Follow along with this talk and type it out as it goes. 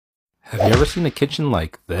Have you ever seen a kitchen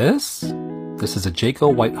like this? This is a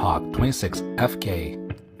Jayco Whitehawk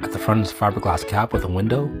 26FK. At the front is a fiberglass cap with a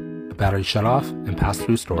window, a battery shutoff, and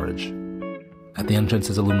pass-through storage. At the entrance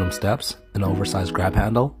is aluminum steps, an oversized grab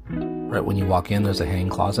handle. Right when you walk in there's a hanging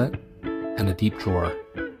closet, and a deep drawer.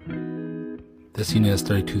 This unit is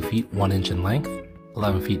 32 feet 1 inch in length,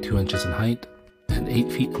 11 feet 2 inches in height, and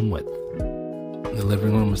 8 feet in width. In the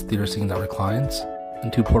living room is theater seating that reclines,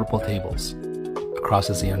 and 2 portable tables.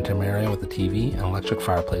 Across is the entertainment area with a TV and electric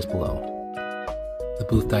fireplace below. The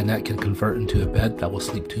booth dinette can convert into a bed that will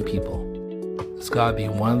sleep 2 people. This gotta be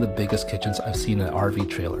one of the biggest kitchens I've seen in an RV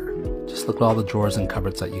trailer. Just look at all the drawers and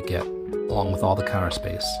cupboards that you get, along with all the counter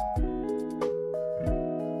space.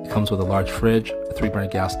 It comes with a large fridge, a 3-burner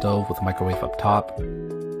gas stove with a microwave up top,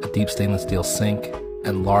 a deep stainless steel sink,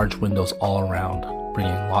 and large windows all around,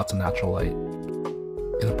 bringing in lots of natural light.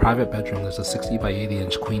 In the private bedroom there's a 60 by 80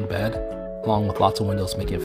 inch queen bed, along with lots of windows making it